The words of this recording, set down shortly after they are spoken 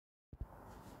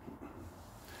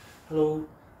Hello,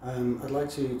 I'd like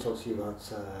to talk to you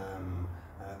about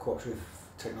a cooperative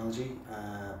technology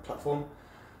platform.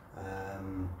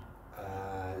 Um,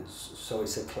 so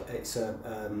it's a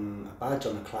badge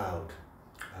on a cloud,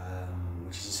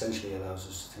 which essentially allows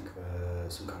us to think of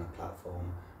some kind of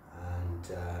platform, and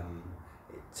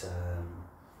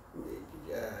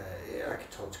I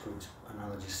could talk to groups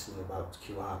analogously about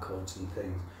QR codes and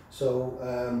things. So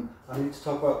I need to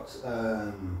talk about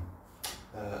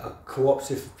a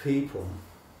cooperative of people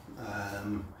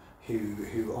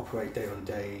who operate day on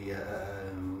day,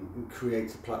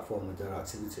 create a platform with their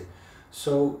activity.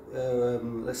 So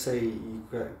let's say you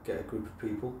get a group of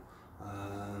people,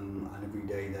 and every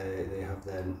day they have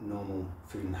their normal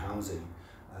food and housing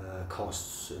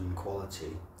costs and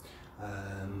quality.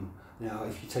 Now,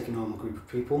 if you take a normal group of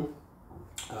people,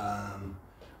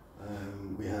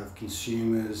 we have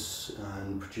consumers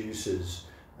and producers,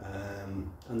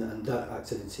 and that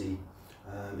activity,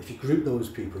 if you group those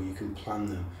people, you can plan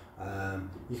them.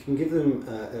 You can give them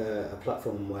a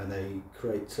platform where they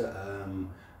create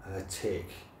a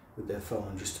tick with their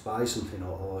phone just to buy something,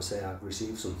 or say I've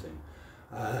received something.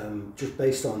 Just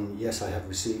based on, yes, I have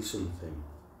received something,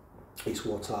 it's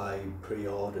what I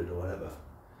pre-ordered or whatever.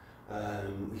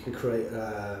 You can create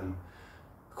a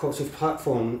cooperative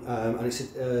platform, and it's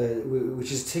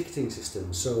which is a ticketing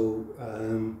system. So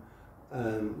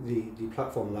the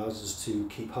platform allows us to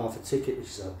keep half a ticket, which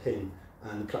is our PIN,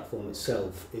 and the platform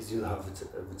itself is the other half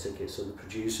of the ticket, so the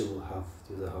producer will have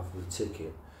the other half of the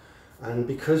ticket. And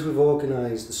because we've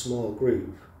organised a small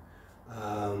group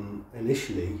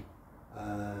initially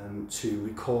to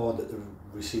record that they've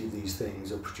received these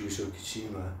things, a producer or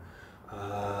consumer,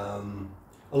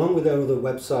 along with our other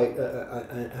website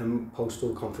and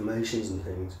postal confirmations and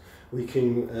things, we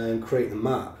can create the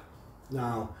map.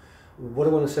 Now, what I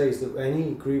want to say is that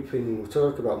any grouping, we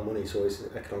talk about money, so it's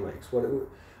economics.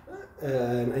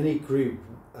 Any group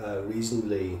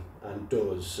reasonably and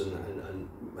does and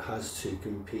has to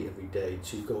compete every day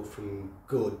to go from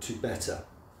good to better.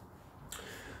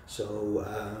 So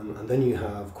and then you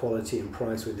have quality and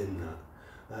price within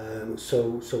that.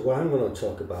 So what I'm going to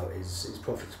talk about is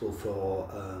profitable for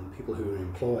people who are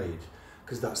employed,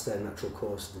 because that's their natural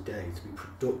course of the day, to be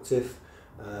productive.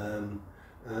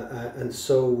 And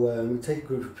so we take a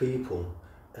group of people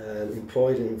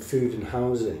employed in food and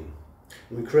housing,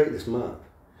 and we create this map.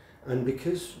 And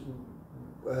because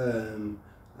I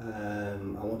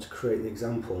want to create the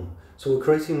example, so we're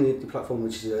creating the platform,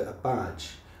 which is a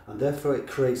badge, and therefore it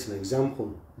creates an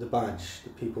example, the badge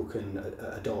that people can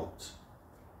adopt.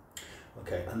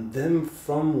 Okay, and then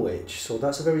from which, so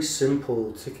that's a very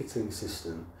simple ticketing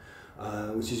system,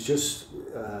 which is just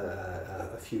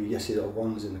a few yeses or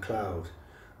ones in the cloud,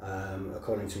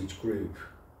 according to each group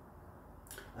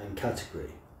and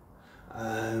category.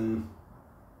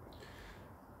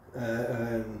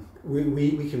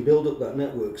 We can build up that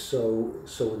network so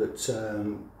that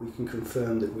we can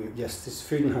confirm that yes, this is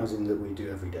food and housing that we do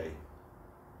every day.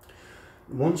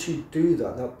 Once you do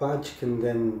that, that badge can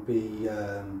then be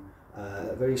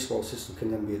a very small system can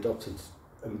then be adopted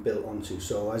and built onto.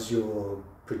 So as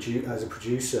as a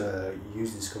producer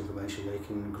use this confirmation, they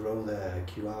can grow their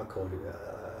QR code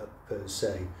per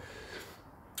se,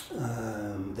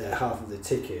 their half of the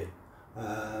ticket,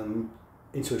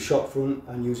 into a shop front,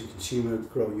 and use a consumer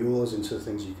grow yours into the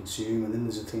things you consume, and then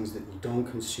there's the things that you don't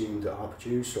consume that are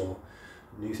produced or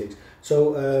new things.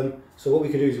 So so what we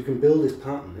can do is we can build this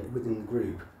pattern within the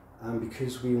group, and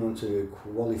because we want to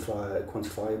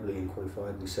quantifiably and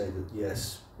qualifiably say that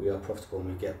yes, we are profitable and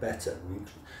we get better,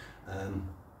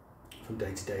 from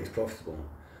day to day it's profitable.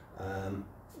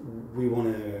 We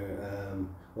want to,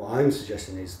 what I'm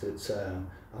suggesting is that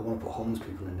I want to put homeless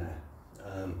people in there.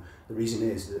 The reason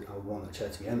is that I want the chair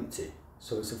to be empty.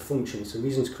 So it's a function, it's a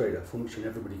reason to create a function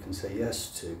everybody can say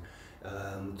yes to,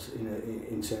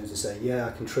 in terms of saying, yeah,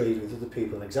 I can trade with other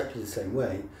people in exactly the same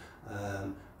way,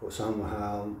 but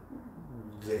somehow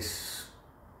this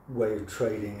way of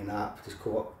trading an app, this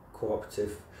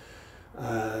cooperative,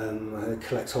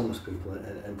 collects homeless people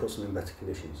and puts them in better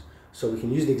conditions. So we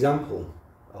can use the example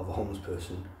of a homeless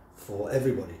person for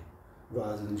everybody,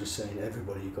 rather than just saying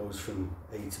everybody goes from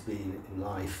A to B in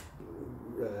life,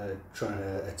 trying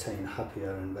to attain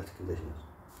happier and better conditions.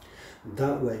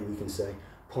 That way we can say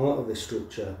part of this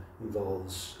structure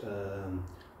involves,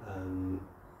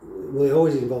 well, it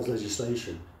always involves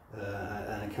legislation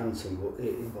and accounting, but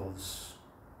it involves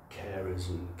carers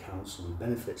and council and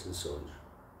benefits and such.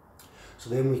 So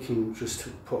then we can just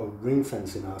put a ring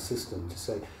fence in our system to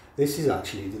say this is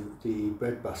actually the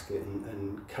breadbasket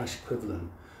and cash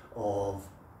equivalent of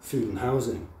food and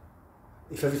housing.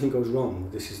 if everything goes wrong,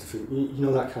 this is the food, you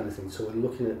know, that kind of thing. So we're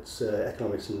looking at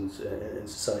economics and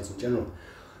society in general.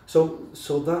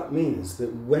 So that means that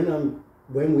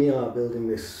when we are building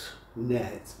this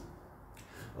net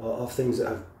of things that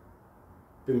have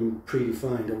been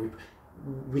predefined, and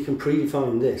we can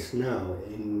predefine this now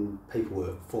in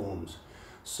paperwork forms.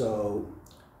 So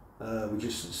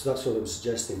so that's what I'm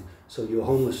suggesting. So you're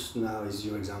homeless now is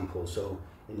your example. So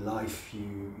in life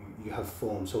you have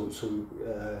forms. So to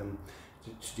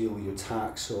deal with your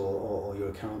tax or your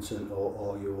accountant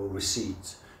or your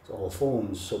receipts, it's all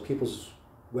forms. So people's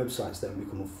websites then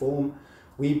become a form.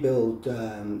 We build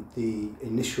the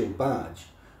initial badge,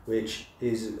 which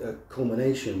is a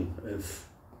culmination of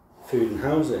food and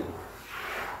housing,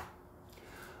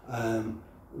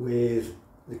 with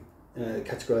the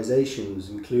categorizations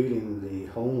including the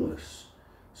homeless.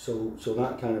 So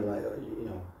that kind of like, you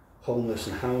know, homeless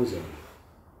and housing.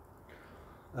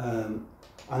 And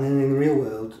then in the real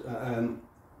world,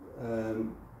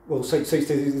 well, say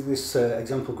this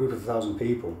example group of 1,000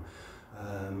 people,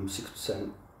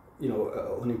 6%, you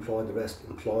know, unemployed, the rest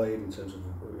employed in terms of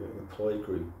employed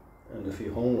group, and a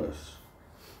few homeless.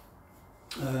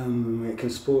 It can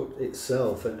support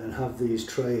itself and have these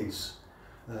trades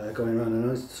going around. And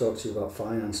I was to talk to you about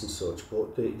finance and such,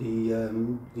 but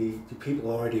the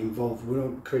people already involved, we're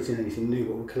not creating anything new,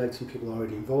 but we're collecting people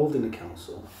already involved in the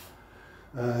council,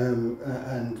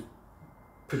 and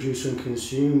producer and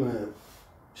consumer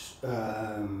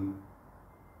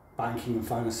banking and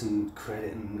finance and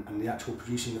credit and the actual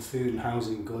producing of food and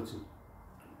housing goods and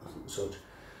such.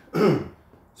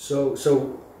 So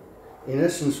in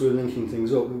essence we're linking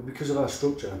things up. Because of our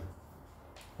structure,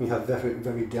 we have very,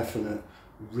 very definite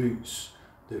routes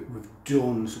that we've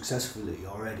done successfully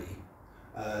already.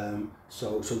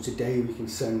 So today we can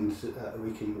send,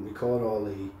 we can record all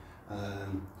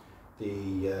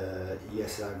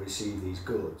yes, I received these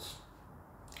goods,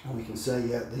 and we can say,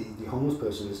 yeah, the homeless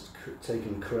person has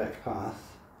taken the correct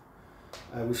path.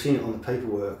 We've seen it on the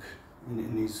paperwork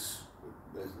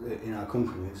in our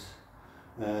companies.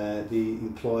 The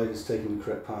employed has taken the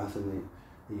correct path, and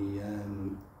the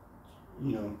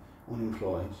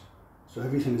unemployed. So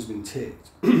everything has been ticked.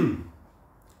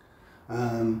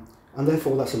 And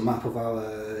therefore that's a map of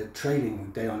our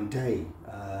trading day on day,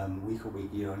 week on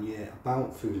week, year on year,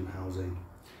 about food and housing.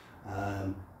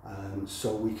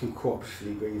 So we can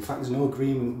cooperatively agree. In fact, there's no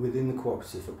agreement within the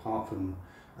cooperative apart from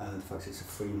the fact it's a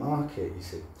free market, you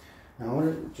see. Now I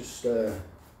want to just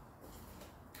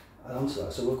answer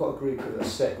that. So we've got a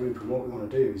set group, and what we want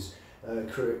to do is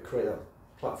create that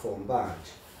platform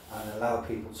badge and allow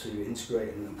people to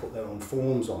integrate and put their own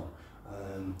forms on.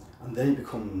 And then it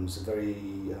becomes a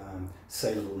very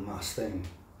saleable mass thing.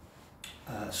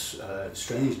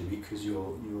 Strangely, because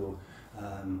you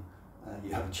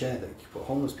have a chair that you put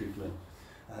homeless people in.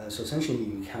 So essentially,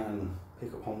 you can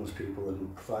pick up homeless people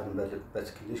and provide them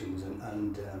better conditions,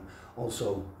 and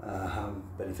also have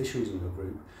beneficiaries in your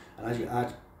group. And as you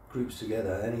add groups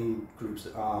together, any groups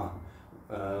that are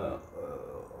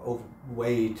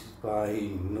overweighed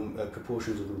by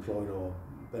proportions of employed or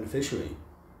beneficiary,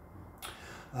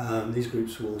 these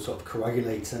groups will sort of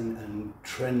coagulate and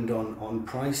trend on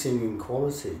pricing and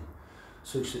quality,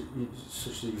 such that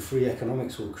your free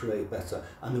economics will create better.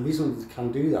 And the reason they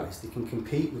can do that is they can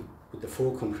compete with the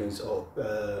four companies. So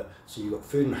you've got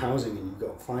food and housing, and you've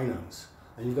got finance,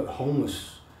 and you've got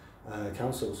homeless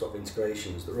council sort of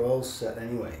integrations that are all set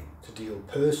anyway to deal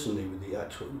personally with the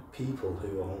actual people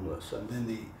who are homeless. And then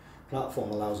the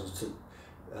platform allows us to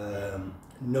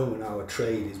know when our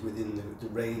trade is within the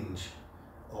range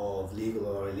of legal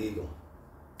or illegal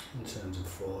in terms of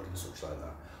fraud and such like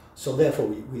that. So therefore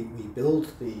we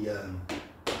build the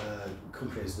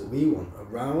companies that we want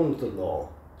around the law,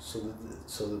 so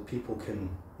that people can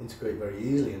integrate very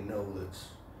easily and know that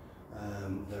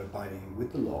they're abiding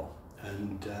with the law,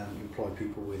 and employ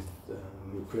people with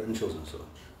credentials and such.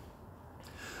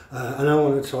 And I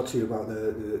want to talk to you about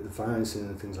the financing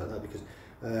and things like that, because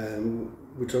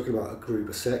we're talking about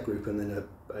a set group, and then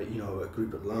a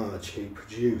group at large who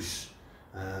produce.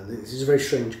 This is a very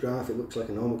strange graph. It looks like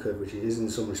a normal curve, which it is in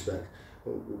some respect.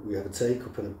 But we have a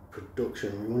take-up and a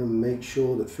production. We want to make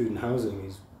sure that food and housing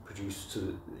is produced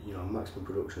to maximum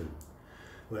production.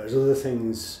 Whereas other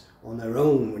things on their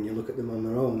own, when you look at them on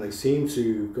their own, they seem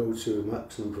to go to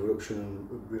maximum production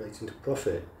and relating to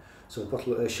profit. So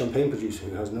a champagne producer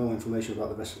who has no information about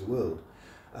the rest of the world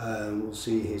will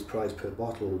see his price per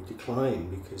bottle decline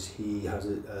because he has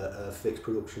a fixed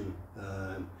production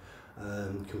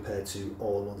compared to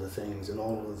all other things, and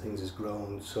all other things has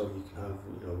grown. So you can have,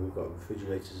 we've got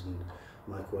refrigerators and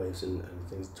microwaves and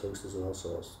things, toasters and all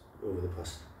sorts over the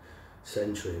past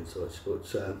century and such. But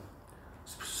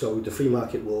so the free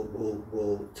market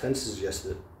will tend to suggest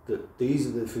that these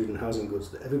are the food and housing goods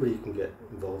that everybody can get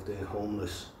involved in,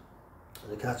 homeless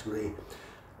as a category,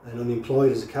 and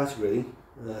unemployed as a category,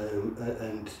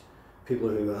 and people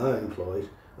who are employed,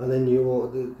 and then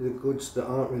the goods that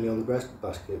aren't really on the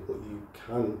breadbasket but you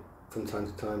can from time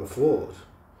to time afford,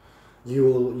 you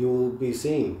will be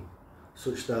seen,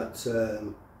 such that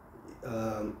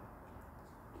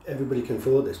everybody can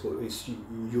afford this, but it's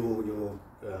your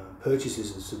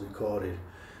purchases are recorded.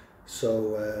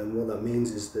 So what that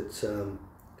means is that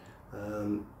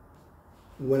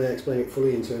when I explain it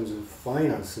fully in terms of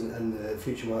finance and the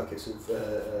future markets of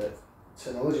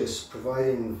technologists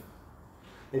providing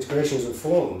integrations and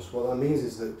forms, what that means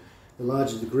is that the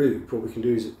larger the group, what we can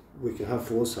do is we can have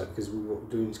foresight, because what we're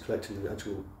doing is collecting the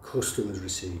actual customers'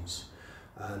 receipts.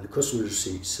 And the customers'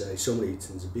 receipts say so many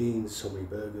tins of beans, so many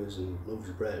burgers and loaves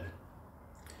of bread,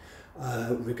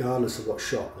 regardless of what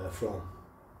shop they're from.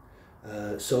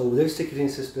 So with this ticketing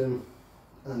system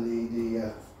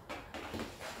and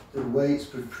the way it's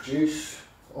produced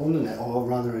on the net, or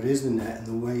rather it is the net, and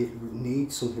the way it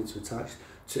needs something to attach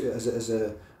to as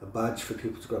a badge for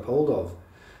people to grab hold of,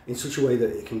 in such a way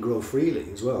that it can grow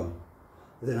freely as well,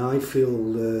 then I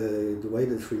feel the way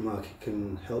that the free market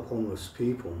can help homeless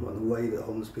people, and the way that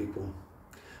homeless people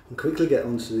can quickly get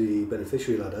onto the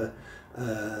beneficiary ladder,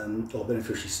 or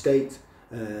beneficiary state,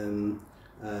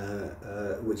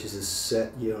 which is a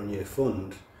set year-on-year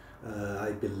fund.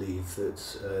 I believe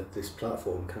that this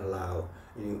platform can allow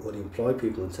unemployed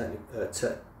people and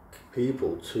tech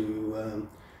people to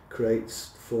create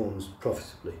forms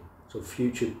profitably. So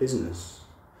future business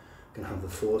can have the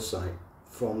foresight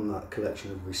from that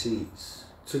collection of receipts.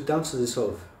 So down to this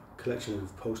sort of collection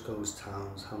of postcodes,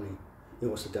 towns, how many,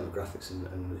 what's the demographics and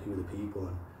who are the people,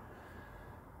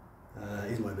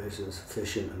 and is my business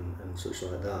efficient and such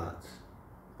like that.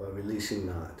 By releasing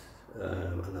that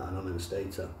and that anonymous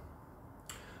data,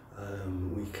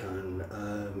 we can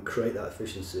create that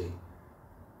efficiency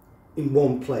in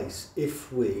one place.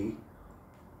 If we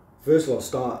first of all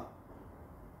start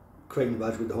creating the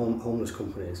badge with the homeless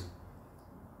companies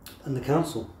and the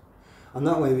council, and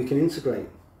that way we can integrate.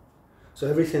 So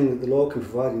everything that the law can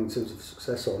provide in terms of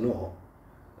success or not,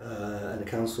 and the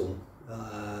council,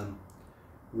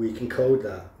 we can code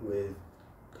that with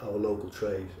our local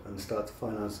trade and start to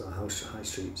finance our high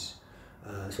streets.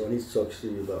 So I need to talk to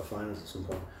you about finance at some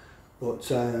point. But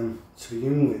to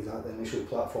begin with, that initial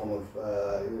platform of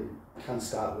can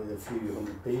start with a few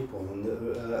hundred people, and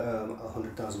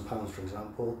 £100,000, for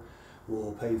example,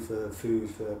 will pay for food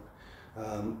for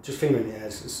just finger in the air.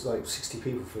 It's like 60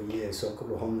 people for a year, so a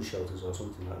couple of homeless shelters or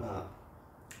something like that.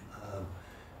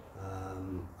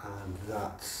 And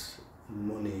that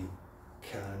money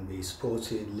can be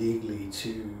supported legally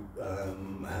to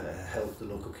help the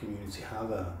local community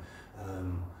have a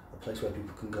place where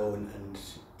people can go and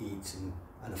eat and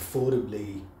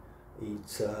affordably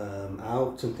eat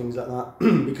out and things like that.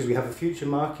 Because we have a future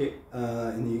market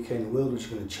in the UK and the world which is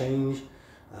going to change,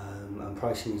 and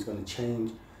pricing is going to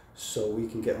change, so we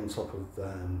can get on top of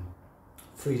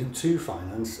freedom to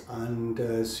finance and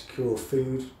secure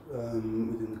food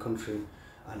within the country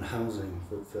and housing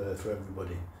for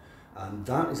everybody. And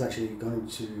that is actually going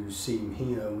to seem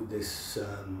here with this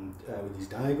with these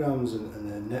diagrams and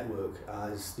the network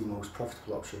as the most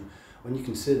profitable option when you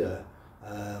consider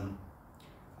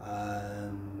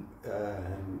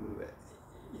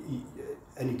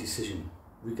any decision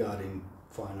regarding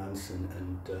finance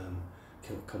and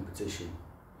competition.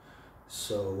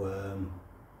 So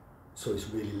so it's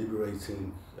really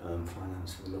liberating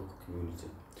finance for the local community.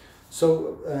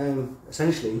 So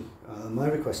essentially, my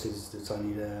request is that I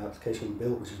need an application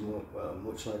built which is more,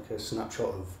 much like a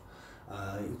snapshot of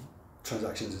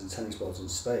transactions and tennis balls in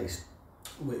space,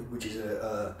 which is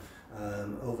a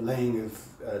overlaying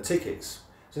of tickets.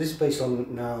 So this is based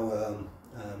on now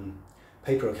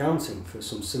paper accounting for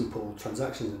some simple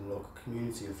transactions in the local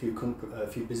community. A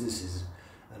few businesses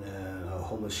and a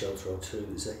homeless shelter or two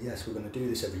that say, yes, we're going to do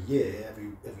this every year,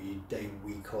 every day,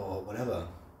 week, or whatever.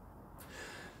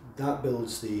 That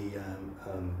builds the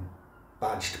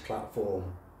badged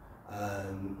platform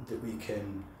that we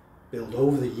can build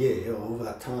over the year or over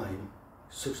that time,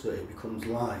 such that it becomes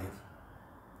live,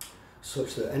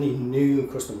 such that any new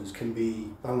customers can be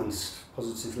balanced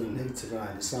positively and negatively on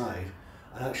either side,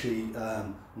 and actually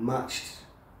matched.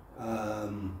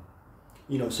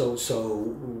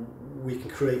 So we can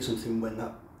create something when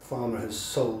that farmer has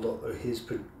sold his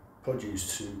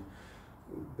produce to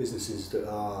businesses that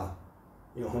are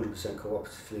 100%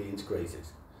 cooperatively integrated.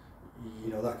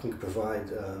 That can provide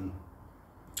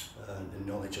and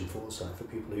knowledge and foresight for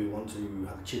people who want to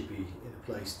have a chippy in a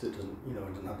place that doesn't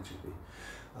have a chippy.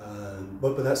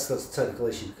 But that's a technical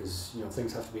issue, because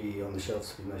things have to be on the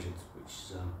shelf to be measured,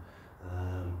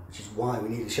 which is why we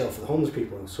need a shelf for the homeless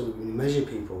people, so that we can measure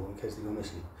people in case they go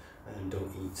missing and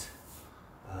don't eat.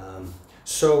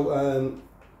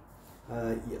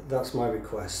 Yeah, that's my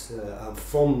request. And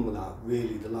from that,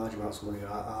 really, the large amounts of money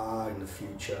are in the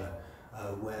future,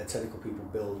 where technical people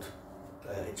build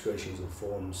integrations and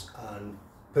forms and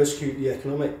persecute the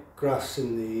economic graphs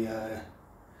in the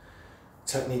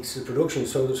techniques of production,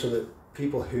 so that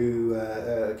people who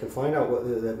can find out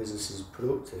whether their business is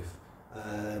productive,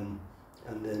 and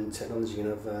then technology can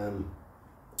have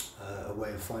a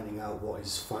way of finding out what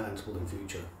is financeable in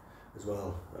future as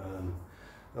well.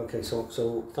 Okay, so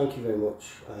thank you very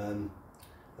much.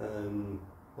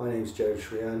 My name is Jared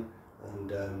Shrian,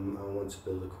 and I want to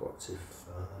build a cooperative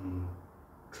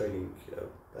trading,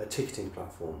 ticketing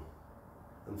platform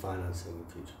and financing in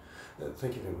future.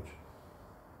 Thank you very much.